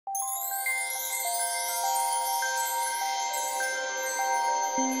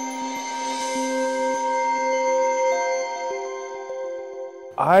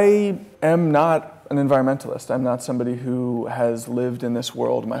I am not an environmentalist. I'm not somebody who has lived in this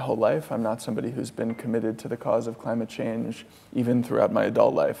world my whole life. I'm not somebody who's been committed to the cause of climate change even throughout my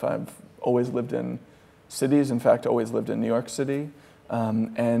adult life. I've always lived in cities, in fact, always lived in New York City,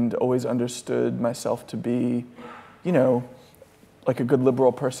 and always understood myself to be, you know, like a good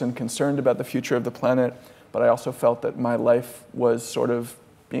liberal person concerned about the future of the planet, but I also felt that my life was sort of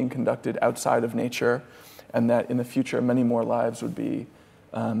being conducted outside of nature, and that in the future many more lives would be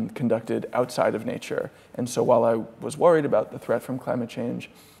conducted outside of nature. And so while I was worried about the threat from climate change,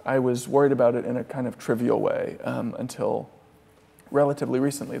 I was worried about it in a kind of trivial way until relatively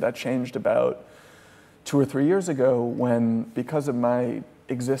recently. That changed about 2 or 3 years ago when, because of my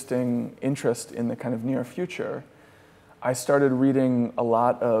existing interest in the kind of near future, I started reading a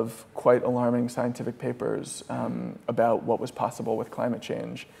lot of quite alarming scientific papers about what was possible with climate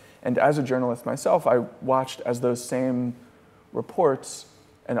change. And as a journalist myself, I watched as those same reports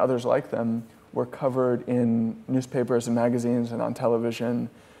and others like them were covered in newspapers and magazines and on television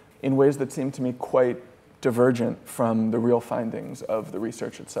in ways that seemed to me quite divergent from the real findings of the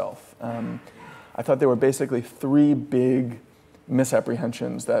research itself. I thought there were basically 3 big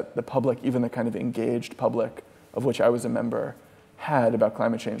misapprehensions that the public, even the kind of engaged public of which I was a member, had about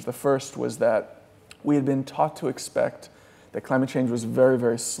climate change. The first was that we had been taught to expect that climate change was very,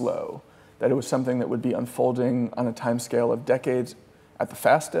 very slow, that it was something that would be unfolding on a timescale of decades at the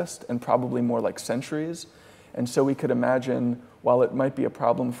fastest, and probably more like centuries. And so we could imagine, while it might be a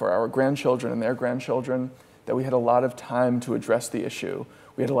problem for our grandchildren and their grandchildren, that we had a lot of time to address the issue.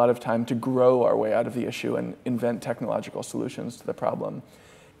 We had a lot of time to grow our way out of the issue and invent technological solutions to the problem.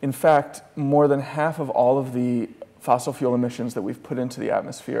 In fact, more than half of all of the fossil fuel emissions that we've put into the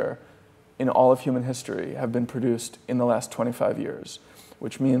atmosphere in all of human history have been produced in the last 25 years,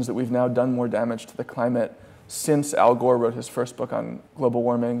 which means that we've now done more damage to the climate since Al Gore wrote his first book on global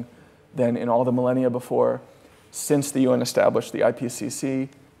warming than in all the millennia before, since the UN established the IPCC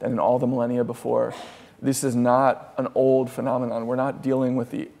than in all the millennia before. This is not an old phenomenon. We're not dealing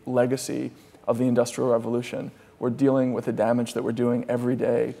with the legacy of the Industrial Revolution. We're dealing with the damage that we're doing every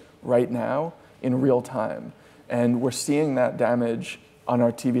day, right now, in real time. And we're seeing that damage on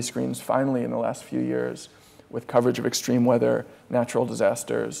our TV screens finally in the last few years with coverage of extreme weather, natural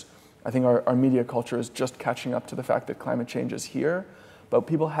disasters. I think our media culture is just catching up to the fact that climate change is here, but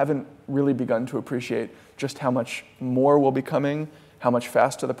people haven't really begun to appreciate just how much more will be coming, how much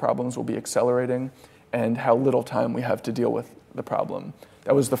faster the problems will be accelerating, and how little time we have to deal with the problem.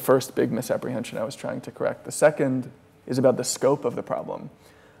 That was the first big misapprehension I was trying to correct. The second is about the scope of the problem.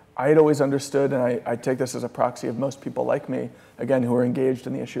 I had always understood, and I take this as a proxy of most people like me, again, who are engaged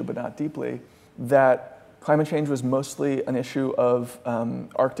in the issue but not deeply, that climate change was mostly an issue of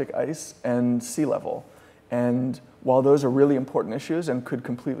Arctic ice and sea level. And while those are really important issues and could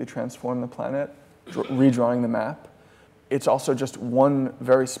completely transform the planet, redrawing the map, it's also just one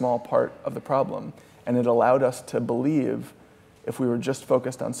very small part of the problem. And it allowed us to believe, if we were just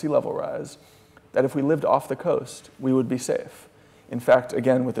focused on sea level rise, that if we lived off the coast, we would be safe. In fact,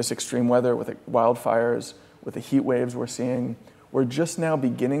 again, with this extreme weather, with the wildfires, with the heat waves we're seeing, we're just now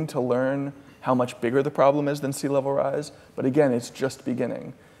beginning to learn how much bigger the problem is than sea level rise. But again, it's just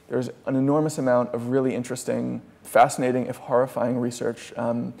beginning. There's an enormous amount of really interesting, fascinating, if horrifying research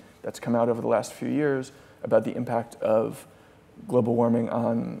that's come out over the last few years about the impact of global warming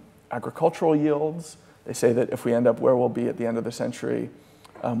on agricultural yields. They say that if we end up where we'll be at the end of the century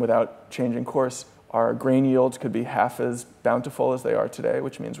without changing course, our grain yields could be half as bountiful as they are today,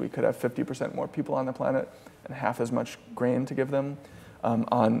 which means we could have 50% more people on the planet and half as much grain to give them.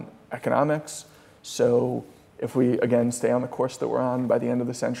 On economics, so if we, again, stay on the course that we're on, by the end of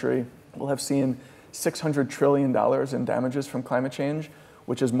the century, we'll have seen $600 trillion in damages from climate change,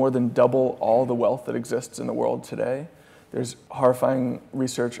 which is more than double all the wealth that exists in the world today. There's horrifying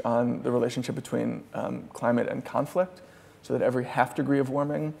research on the relationship between climate and conflict, so that every half degree of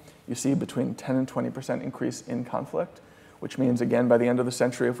warming, you see between 10 and 20% increase in conflict, which means, again, by the end of the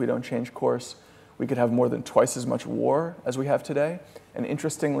century, if we don't change course, we could have more than twice as much war as we have today. And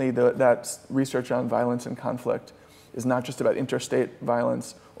interestingly, that research on violence and conflict is not just about interstate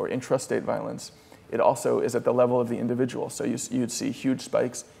violence or intrastate violence. It also is at the level of the individual. So you'd see huge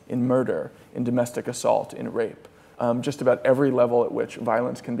spikes in murder, in domestic assault, in rape. Just about every level at which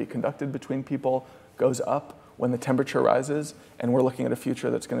violence can be conducted between people goes up when the temperature rises, and we're looking at a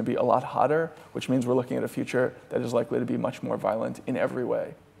future that's going to be a lot hotter, which means we're looking at a future that is likely to be much more violent in every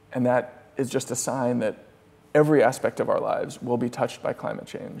way. And that is just a sign that every aspect of our lives will be touched by climate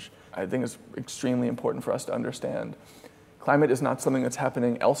change. I think it's extremely important for us to understand. Climate is not something that's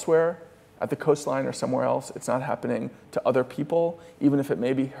happening elsewhere at the coastline or somewhere else. It's not happening to other people, even if it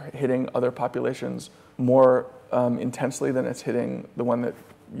may be hitting other populations more intensely than it's hitting the one that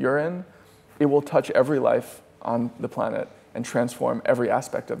you're in. It will touch every life on the planet and transform every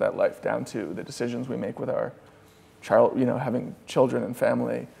aspect of that life, down to the decisions we make with our child, having children and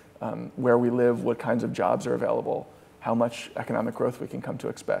family, where we live, what kinds of jobs are available, how much economic growth we can come to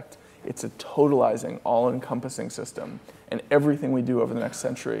expect. It's a totalizing, all-encompassing system, and everything we do over the next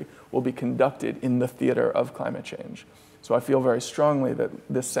century will be conducted in the theater of climate change. So I feel very strongly that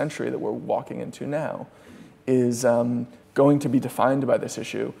this century that we're walking into now is going to be defined by this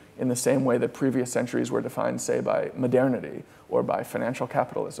issue in the same way that previous centuries were defined, say, by modernity or by financial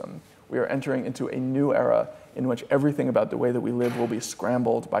capitalism. We are entering into a new era in which everything about the way that we live will be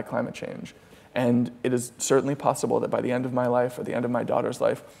scrambled by climate change. And it is certainly possible that by the end of my life or the end of my daughter's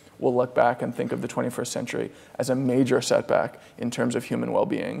life, we'll look back and think of the 21st century as a major setback in terms of human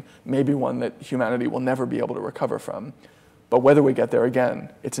well-being, maybe one that humanity will never be able to recover from. But whether we get there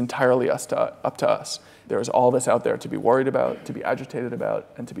again, it's entirely up to us. There is all this out there to be worried about, to be agitated about,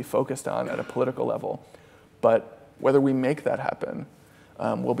 and to be focused on at a political level. But whether we make that happen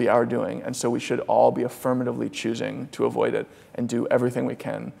will be our doing, and so we should all be affirmatively choosing to avoid it and do everything we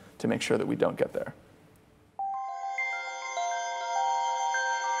can to make sure that we don't get there.